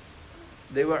Math.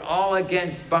 They were all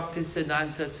against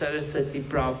Bhaktisiddhanta Saraswati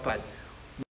Prabhupada.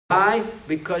 Why?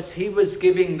 Because he was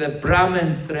giving the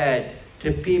Brahmin thread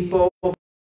to people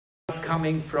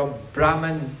coming from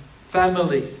Brahmin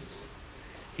families.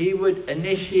 He would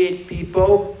initiate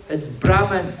people as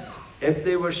Brahmins if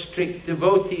they were strict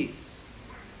devotees.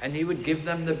 And he would give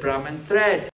them the Brahmin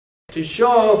thread to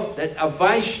show that a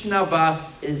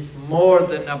Vaishnava is more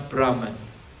than a Brahmin.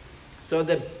 So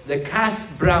the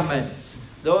caste Brahmins,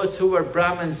 those who were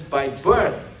Brahmins by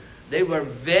birth, they were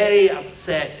very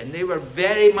upset and they were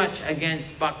very much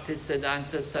against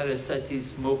Bhaktisiddhanta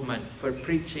Saraswati's movement for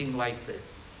preaching like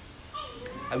this.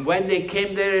 And when they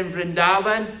came there in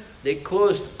Vrindavan, they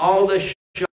closed all the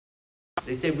shops.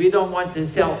 They say, we don't want to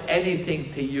sell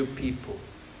anything to you people.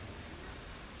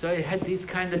 So he had these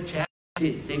kind of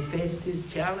challenges. They faced these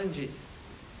challenges.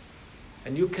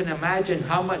 And you can imagine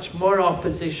how much more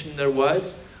opposition there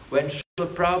was when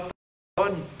Srila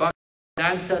Prabhupada,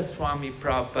 Bhakti Swami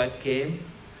Prabhupada came,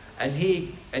 and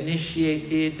he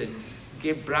initiated and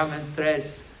gave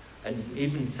Brahmantras and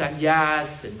even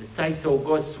sannyas and the title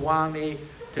Goswami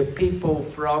to people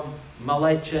from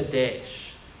Malacha Desh,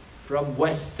 from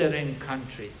Western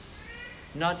countries,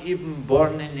 not even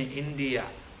born in India,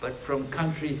 but from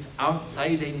countries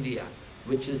outside India,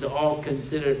 which is all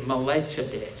considered Malacha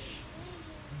Desh.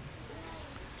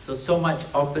 So much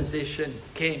opposition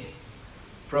came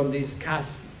from these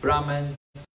caste Brahmins.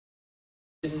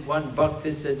 Didn't want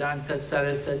Bhaktisiddhanta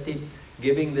Sarasvati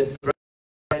giving the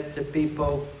bread to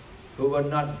people who were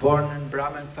not born in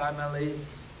Brahmin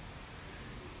families.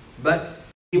 But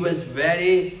he was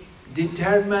very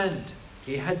determined.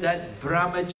 He had that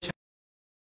brahmacharya.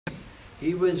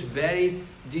 He was very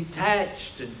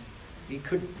detached, and he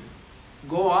could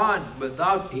go on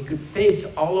without, he could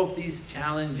face all of these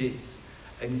challenges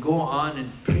and go on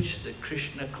and preach the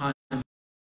Krishna consciousness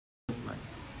movement.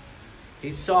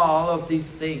 He saw all of these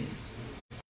things,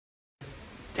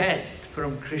 test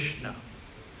from Krishna,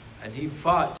 and he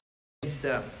fought against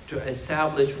them to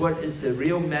establish what is the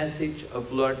real message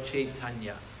of Lord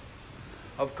Chaitanya.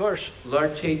 Of course,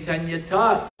 Lord Chaitanya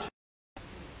taught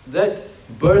that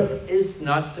birth is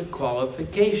not the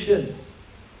qualification,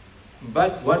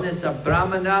 but one is a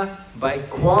Brahmana by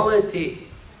quality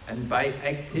and by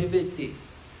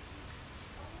activities.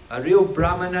 A real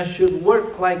Brahmana should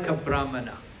work like a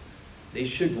Brahmana. They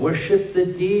should worship the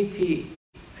deity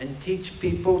and teach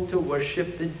people to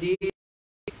worship the deity.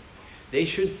 They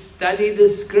should study the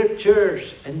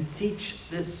scriptures and teach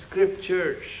the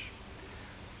scriptures.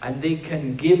 And they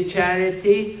can give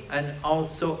charity and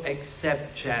also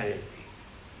accept charity.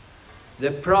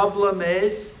 The problem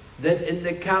is that in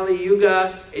the Kali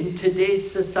Yuga, in today's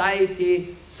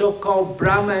society, so-called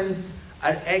Brahmins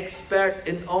are expert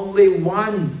in only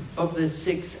one of the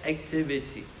 6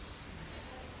 activities.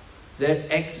 They're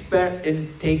expert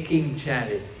in taking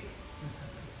charity.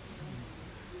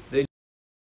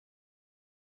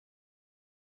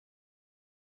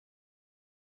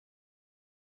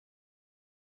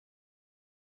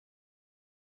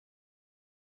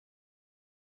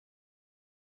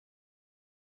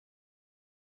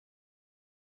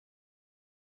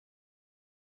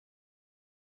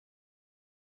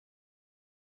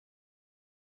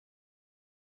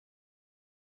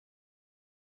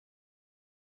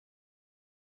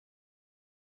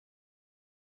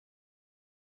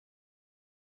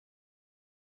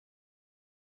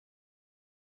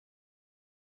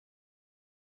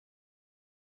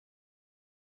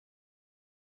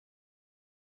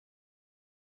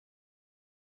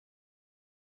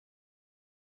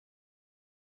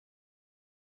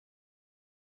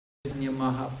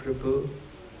 Mahaprabhu.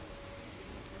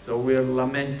 So we're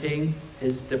lamenting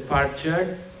his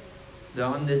departure.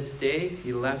 On this day,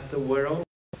 he left the world.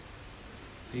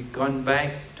 He'd gone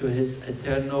back to his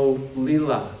eternal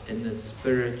Leela in the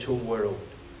spiritual world.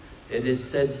 It is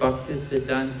said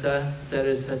Bhaktisiddhanta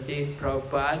Sarasvati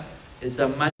Prabhupada is a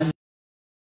Manjari.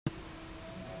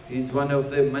 He's one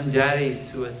of the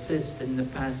Manjaris who assist in the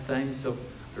pastimes of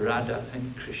Radha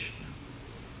and Krishna.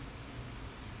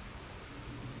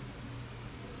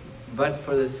 But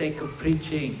for the sake of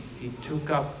preaching, he took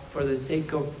up, for the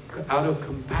sake of, out of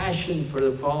compassion for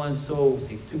the fallen souls,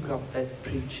 he took up that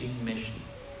preaching mission.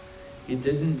 He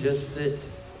didn't just sit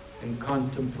and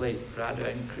contemplate Radha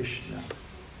and Krishna,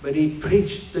 but he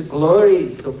preached the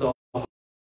glories of the Lord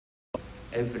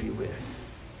everywhere.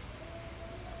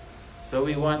 So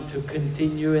we want to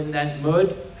continue in that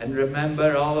mood and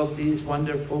remember all of these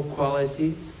wonderful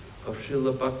qualities of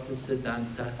Srila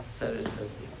Bhaktisiddhanta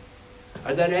Sarasvati.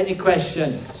 Are there any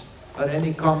questions or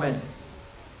any comments?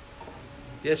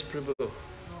 Yes, Prabhu.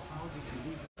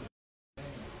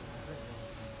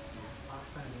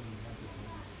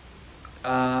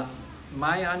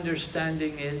 My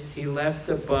understanding is he left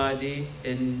the body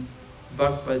in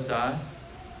Bhakt Bazar,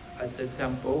 at the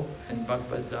temple in Bhakt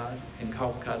Bazar in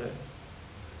Calcutta.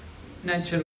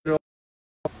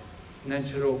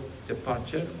 Natural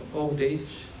departure, old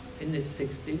age, in his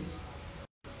 60s.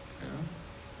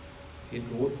 He'd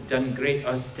done great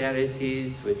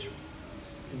austerities, which,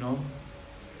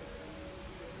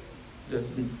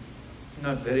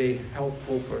 not very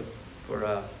helpful for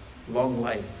a long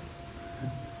life.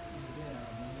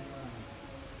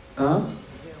 Huh?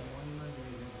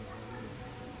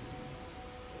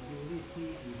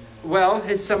 Well,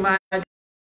 his samadhi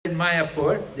in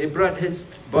Mayapur. They brought his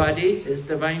body, his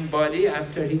divine body,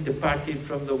 after he departed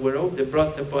from the world. They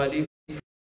brought the body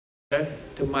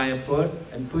to Mayapur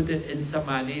and put it in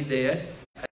Samadhi there,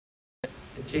 at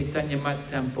the Chaitanya Mat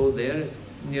temple there,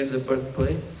 near the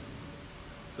birthplace.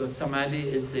 So Samadhi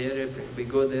is there, we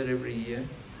go there every year.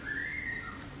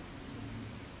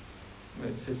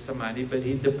 It's his Samadhi, but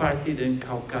he departed in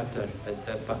Calcutta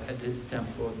at his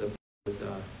temple, the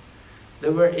bazaar.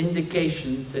 There were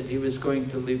indications that he was going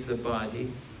to leave the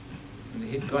body. And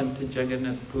he'd gone to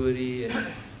Jagannath Puri, and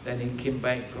then he came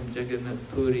back from Jagannath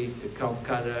Puri to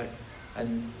Calcutta,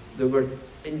 and there were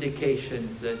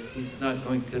indications that he's not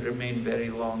going to remain very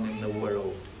long in the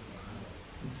world.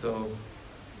 And so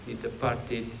he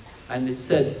departed, and it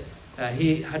said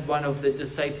he had one of the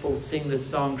disciples sing the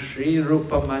song Sri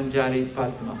Rupa Manjari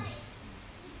Padma.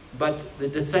 But the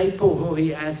disciple who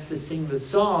he asked to sing the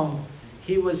song,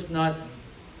 he was not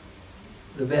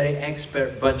the very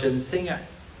expert bhajan singer.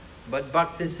 But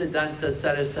Bhaktisiddhanta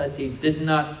Sarasvati did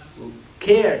not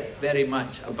care very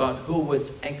much about who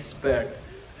was expert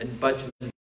in bhajan.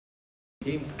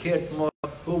 He cared more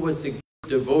who was a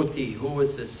devotee, who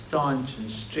was a staunch and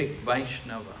strict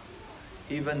Vaishnava.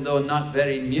 Even though not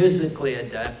very musically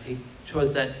adept, he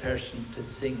chose that person to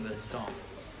sing the song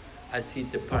as he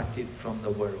departed from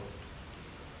the world.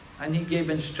 And he gave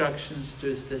instructions to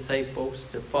his disciples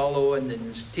to follow in the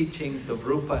teachings of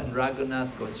Rupa and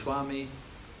Raghunath Goswami.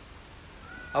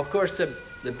 Of course,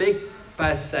 the big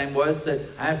pastime was that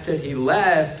after he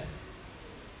left,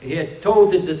 he had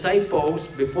told the disciples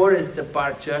before his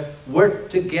departure, work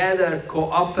together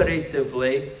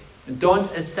cooperatively,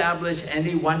 don't establish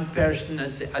any one person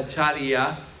as the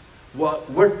acharya,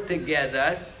 work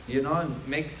together, you know, and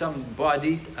make some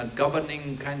body, a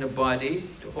governing kind of body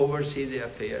to oversee the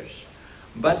affairs.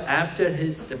 But after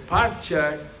his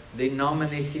departure, they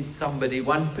nominated somebody,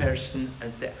 one person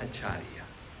as the acharya,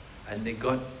 and they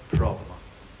got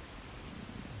problems.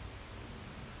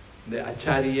 The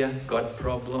acharya got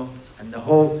problems, and the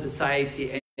whole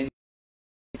society,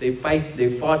 they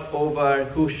fought over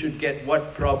who should get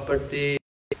what property.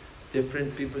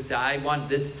 Different people say, I want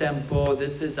this temple,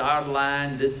 this is our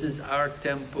land, this is our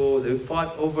temple. They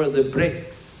fought over the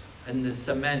bricks and the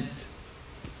cement.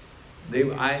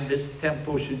 This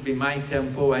temple should be my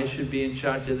temple, I should be in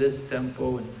charge of this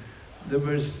temple. And there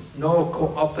was no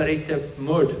cooperative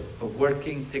mood of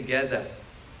working together.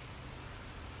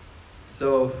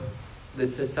 So the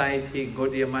society,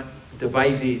 Gaudiya Math,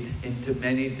 divided into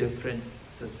many different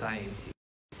societies.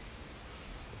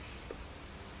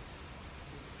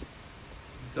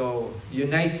 So,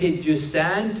 united you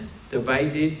stand,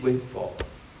 divided we fall.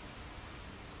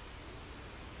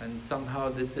 And somehow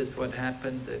this is what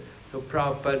happened. So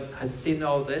Prabhupada had seen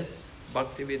all this,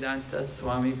 Bhaktivedanta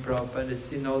Swami Prabhupada had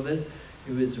seen all this.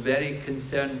 He was very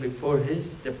concerned before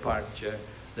his departure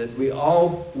that we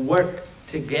all work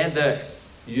together,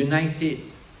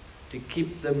 united, to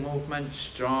keep the movement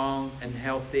strong and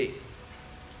healthy.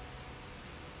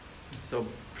 So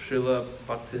Srila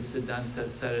Bhaktisiddhanta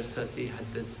Sarasvati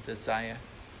had this desire.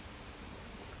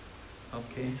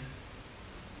 Okay.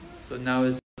 So now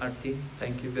is Arti.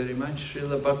 Thank you very much.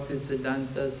 Srila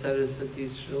Bhaktisiddhanta Sarasvati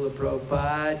Srila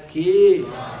Prabhupada ki.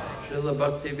 Srila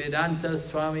Bhaktivedanta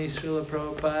Swami Srila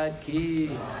Prabhupada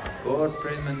ki. Gaur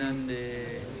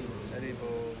Premanande. Hari Bol.